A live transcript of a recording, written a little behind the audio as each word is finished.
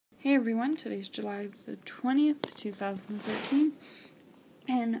Hey everyone, today's July the 20th, 2013,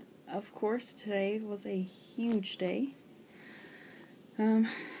 and of course today was a huge day.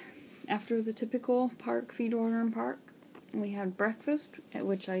 After the typical park feed order and park, we had breakfast, at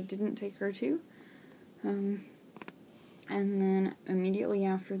which I didn't take her to, and then immediately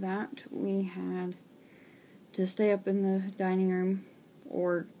after that we had to stay up in the dining room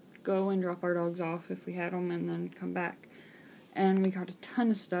or go and drop our dogs off if we had them and then come back. And we got a ton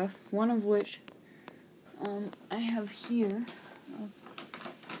of stuff, one of which I have here.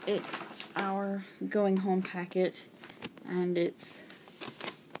 It's our going home packet, and it's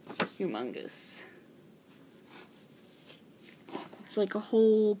humongous. It's like a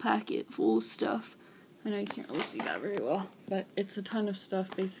whole packet full of stuff. I know you can't really see that very well, but it's a ton of stuff,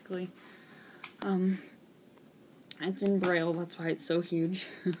 basically. It's in Braille, that's why it's so huge.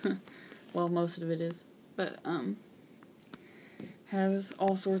 Well, most of it is. But, has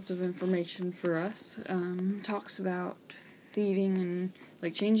all sorts of information for us. Talks about feeding and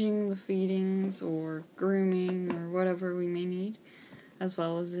like changing the feedings or grooming or whatever we may need, as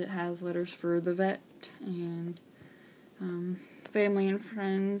well as it has letters for the vet and family and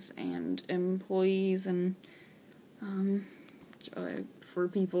friends and employees and for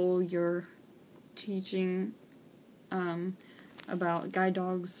people you're teaching about guide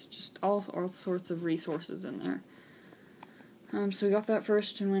dogs, just all sorts of resources in there. So we got that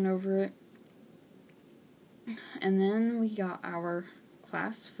first and went over it. And then we got our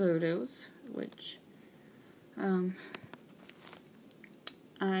class photos, which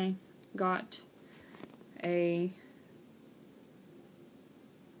I got I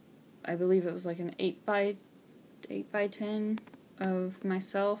believe it was like an 8 by 10 of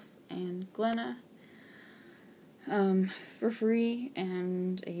myself and Glenna for free,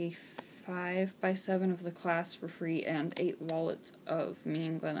 and a 5 by 7 of the class for free, and 8 wallets of me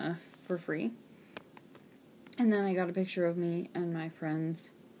and Glenna for free. And then I got a picture of me and my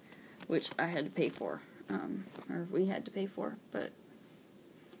friends, which I had to pay for, or we had to pay for, but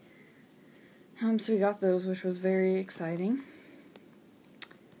so we got those, which was very exciting.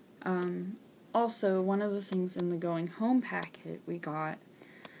 Also, one of the things in the going home packet we got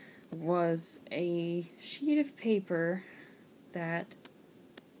was a sheet of paper that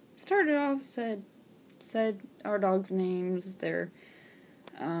started off said our dogs' names, their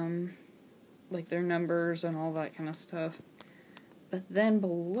like their numbers and all that kind of stuff. But then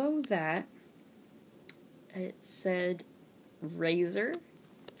below that it said Razor,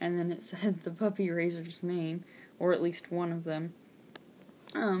 and then it said the puppy Razor's name, or at least one of them.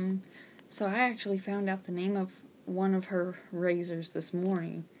 So I actually found out the name of one of her Razors this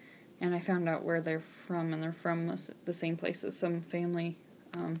morning, and I found out where they're from, and they're from the same place as some family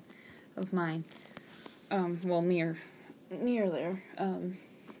of mine. Well, near there,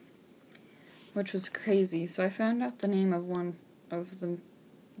 which was crazy. So I found out the name of one of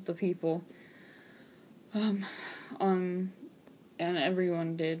the people, and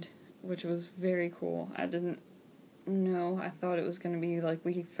everyone did, which was very cool. I didn't know. I thought it was going to be like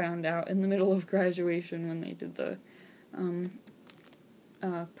we found out in the middle of graduation when they did the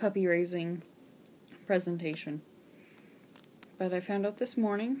puppy raising presentation. But I found out this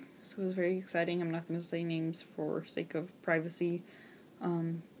morning, so it was very exciting. I'm not going to say names for sake of privacy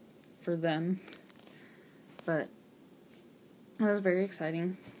for them, but it was very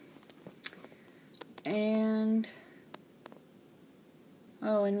exciting. And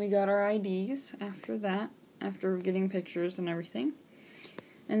we got our IDs after that, after getting pictures and everything.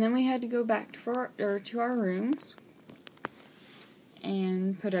 And then we had to go back to our rooms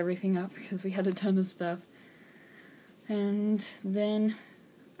and put everything up because we had a ton of stuff. And then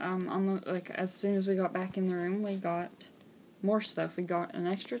as soon as we got back in the room, we got more stuff. We got an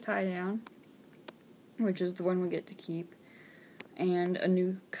extra tie down, which is the one we get to keep, and a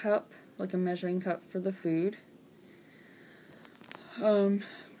new cup, like a measuring cup for the food. And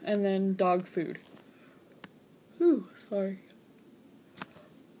then dog food. Ooh, sorry.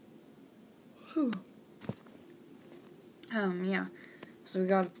 Ooh. Yeah. So we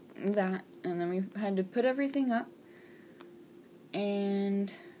got that, and then we had to put everything up,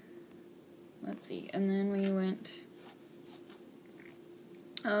 and let's see, and then we went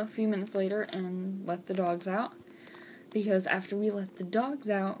a few minutes later and let the dogs out, because after we let the dogs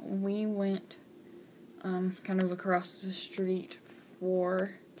out, we went kind of across the street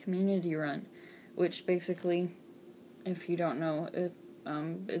for community run, which basically, if you don't know,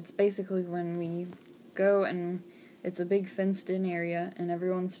 it's basically when we go and it's a big fenced-in area, and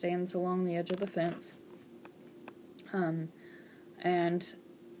everyone stands along the edge of the fence, and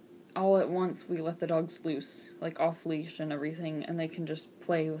all at once we let the dogs loose, like off leash and everything, and they can just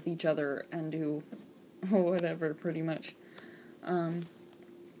play with each other and do whatever, pretty much.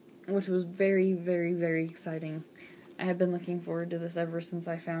 Which was very, very, very exciting. I had been looking forward to this ever since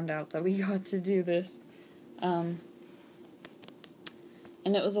I found out that we got to do this. And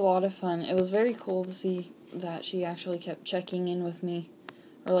it was a lot of fun. It was very cool to see that she actually kept checking in with me,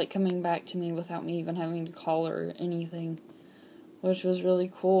 or like coming back to me without me even having to call her or anything, which was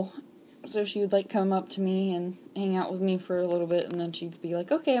really cool. So she would like come up to me and hang out with me for a little bit, and then she'd be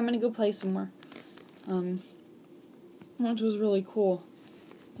like, okay, I'm gonna go play somewhere. Which was really cool.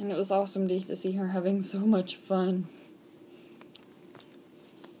 And it was awesome to see her having so much fun.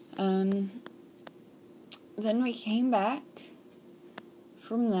 Then we came back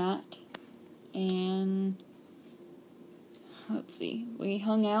from that, and let's see, we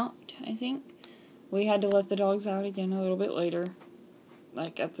hung out, I think. We had to let the dogs out again a little bit later,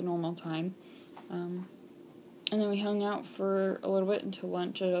 like at the normal time. And then we hung out for a little bit until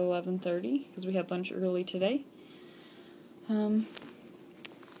lunch at 11:30, because we had lunch early today.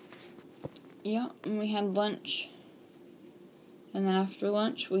 Yeah, and we had lunch. And then after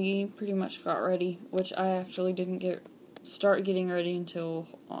lunch, we pretty much got ready, which I actually didn't start getting ready until,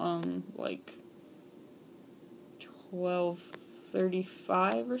 like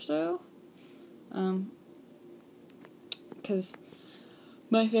 12:35 or so. Because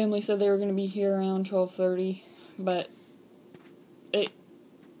my family said they were going to be here around 12:30, but it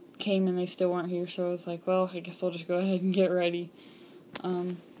came and they still weren't here, so I was like, well, I guess I'll just go ahead and get ready.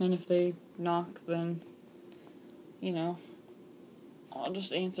 And if they knock, then, you know, I'll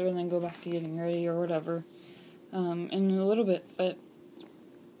just answer and then go back to getting ready or whatever, in a little bit. But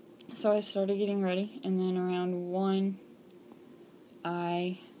so I started getting ready, and then around 1,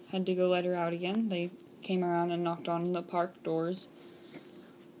 I had to go let her out again. They came around and knocked on the park doors,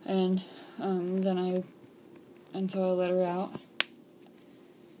 and so I let her out,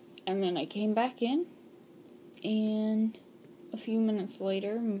 and then I came back in, and a few minutes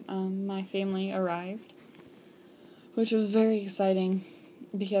later, my family arrived, which was very exciting,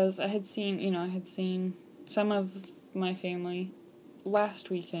 because I had seen some of my family last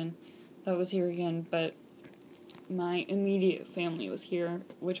weekend that was here again, but my immediate family was here,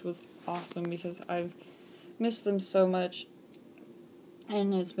 which was awesome, because I've missed them so much,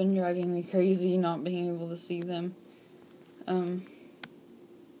 and it's been driving me crazy not being able to see them,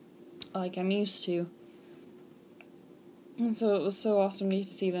 like I'm used to. And so it was so awesome to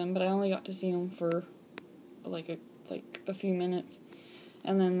see them, but I only got to see them for like a few minutes,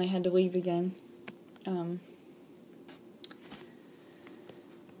 and then they had to leave again.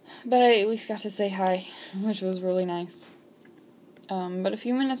 But I at least got to say hi, which was really nice. But a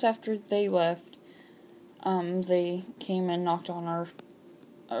few minutes after they left, they came and knocked on our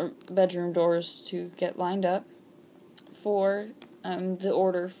bedroom doors to get lined up for the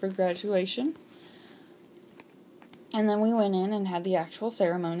order for graduation. And then we went in and had the actual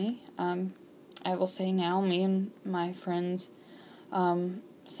ceremony. I will say now, me and my friends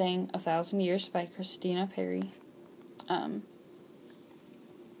sang 1,000 Years by Christina Perri.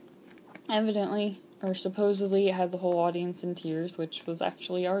 Evidently, or supposedly, it had the whole audience in tears, which was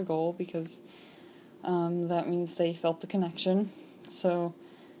actually our goal, because that means they felt the connection. So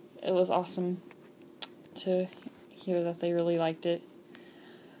it was awesome to hear that they really liked it.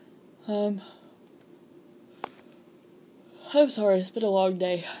 I'm sorry, it's been a long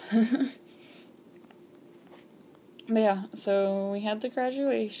day. But yeah, so we had the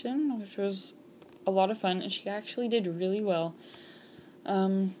graduation, which was a lot of fun, and she actually did really well.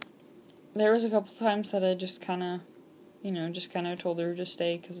 There was a couple times that I just kind of told her to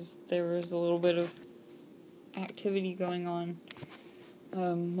stay, because there was a little bit of activity going on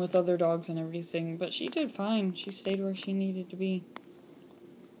with other dogs and everything, but she did fine. She stayed where she needed to be.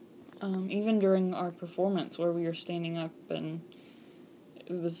 Even during our performance where we were standing up, and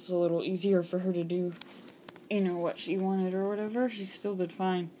it was a little easier for her to do, what she wanted or whatever, she still did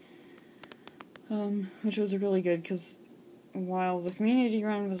fine. Which was really good, because while the community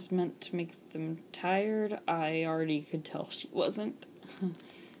run was meant to make them tired, I already could tell she wasn't.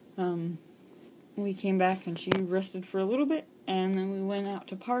 We came back and she rested for a little bit, and then we went out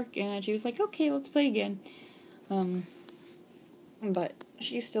to park, and she was like, okay, let's play again. But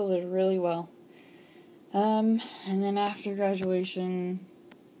she still did really well. And then after graduation,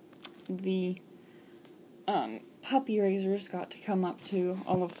 the puppy raisers got to come up to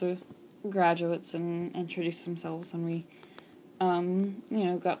all of the graduates and introduce themselves, and we,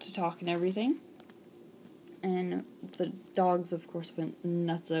 got to talk and everything. And the dogs, of course, went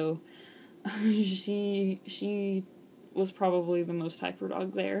nutso. She was probably the most hyper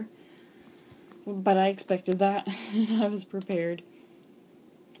dog there. but I expected that, and I was prepared.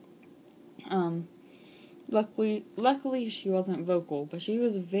 Luckily she wasn't vocal, but she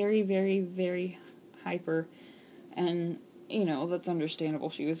was very, very, very hyper, and, that's understandable.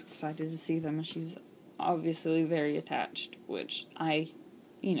 She was excited to see them, and she's obviously very attached, which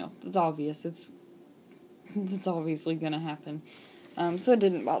it's obvious. It's obviously gonna happen. So it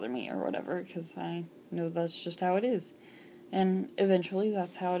didn't bother me or whatever, because I know that's just how it is. And eventually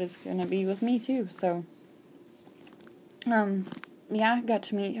that's how it is gonna be with me too, so, yeah, I got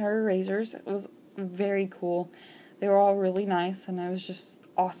to meet her erasers. It was very cool. They were all really nice, and it was just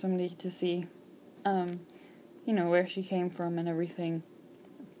awesome to see, where she came from and everything.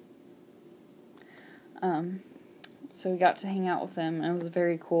 So we got to hang out with them, and it was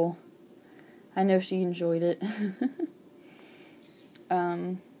very cool. I know she enjoyed it.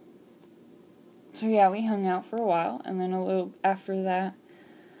 So yeah, we hung out for a while, and then a little after that,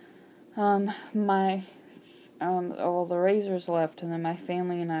 the erasers left, and then my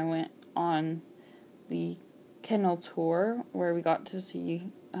family and I went on the kennel tour, where we got to see,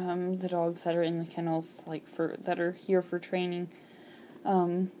 the dogs that are in the kennels, that are here for training,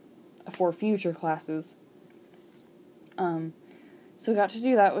 for future classes. So we got to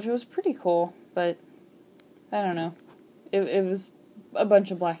do that, which was pretty cool, but, I don't know, it was a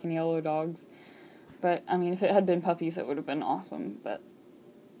bunch of black and yellow dogs, but, if it had been puppies, it would have been awesome, but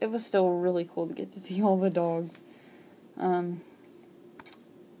it was still really cool to get to see all the dogs. And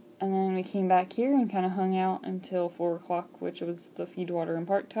then we came back here and kind of hung out until 4 o'clock, which was the feed, water, and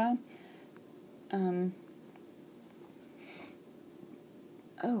park time. And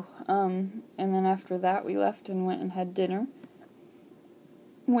then after that, we left and went and had dinner.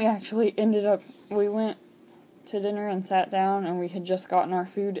 We went to dinner and sat down, and we had just gotten our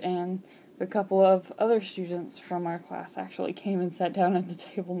food, and a couple of other students from our class actually came and sat down at the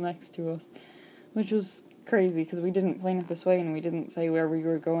table next to us, which was crazy, because we didn't plan it this way, and we didn't say where we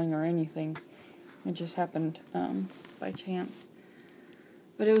were going or anything. It just happened, by chance.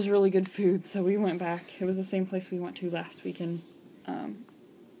 But it was really good food, so we went back. It was the same place we went to last weekend,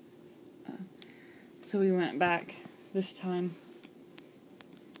 so we went back this time.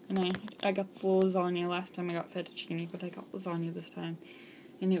 And I got the lasagna. Last time I got fettuccine, but I got lasagna this time,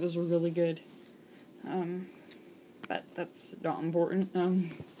 and it was really good. But that's not important.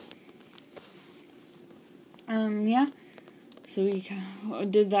 Yeah. So we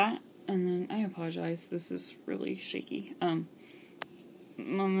did that, and then I apologize. This is really shaky. And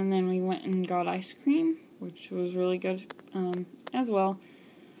then we went and got ice cream, which was really good, as well.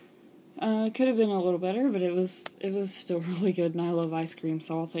 It could have been a little better, but it was still really good, and I love ice cream,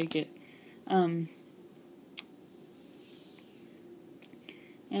 so I'll take it. And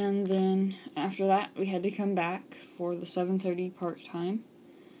then after that, we had to come back for the 7:30 park time.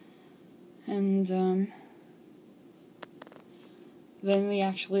 And then we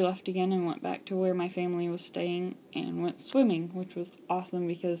actually left again and went back to where my family was staying and went swimming, which was awesome,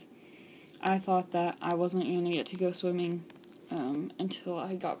 because I thought that I wasn't going to get to go swimming until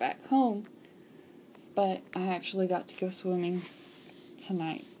I got back home, but I actually got to go swimming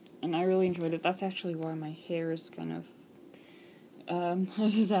tonight, and I really enjoyed it. That's actually why my hair is kind of a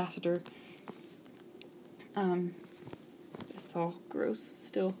disaster. It's all gross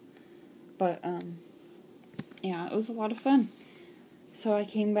still, but yeah, it was a lot of fun. So I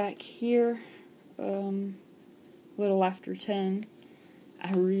came back here a little after 10.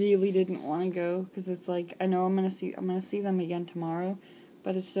 I really didn't want to go, because it's like, I know I'm gonna see them again tomorrow,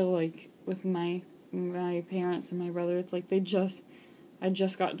 but it's still like, with my parents and my brother, it's like I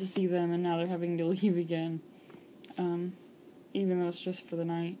just got to see them, and now they're having to leave again. Even though it's just for the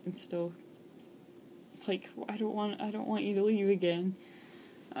night, it's still like, I don't want you to leave again.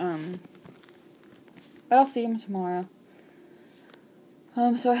 But I'll see them tomorrow.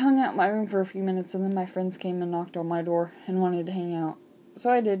 So I hung out in my room for a few minutes, and then my friends came and knocked on my door and wanted to hang out. So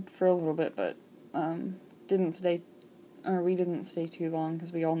I did for a little bit, but we didn't stay too long,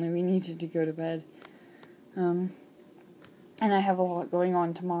 because we all knew we needed to go to bed. And I have a lot going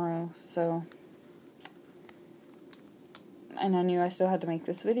on tomorrow, so, and I knew I still had to make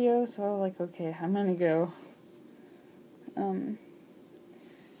this video, so I was like, okay, I'm gonna go. But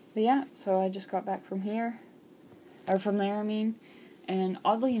yeah, so I just got back from there, and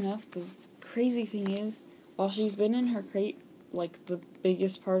oddly enough, the crazy thing is, while she's been in her crate, like, the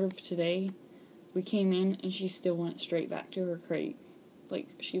biggest part of today, we came in, and she still went straight back to her crate. Like,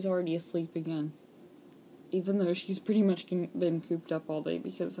 she's already asleep again. Even though she's pretty much been cooped up all day,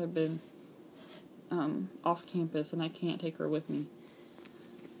 because I've been, off campus, and I can't take her with me.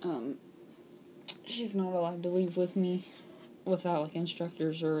 She's not allowed to leave with me, without, like,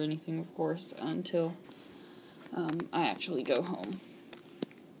 instructors or anything, of course, until I actually go home.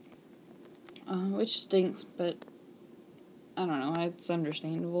 Which stinks, but I don't know, it's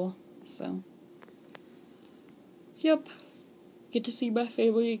understandable, so. Yep. Get to see my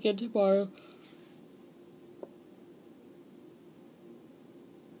family again tomorrow.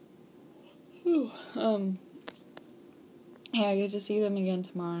 Whew. Yeah, I get to see them again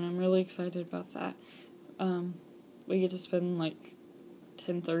tomorrow, and I'm really excited about that. We get to spend, like,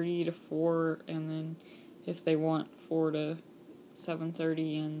 10:30 to 4, and then if they want 4 to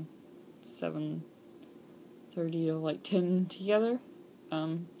 7:30 and 7:30 to, like, 10 together.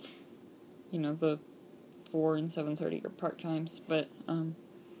 You know, the 4 and 7:30 are part times, but,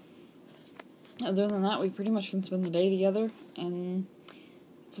 other than that, we pretty much can spend the day together, and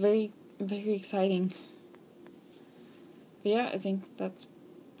it's very, very exciting. But yeah, I think that's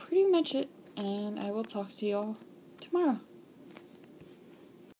pretty much it, and I will talk to y'all tomorrow.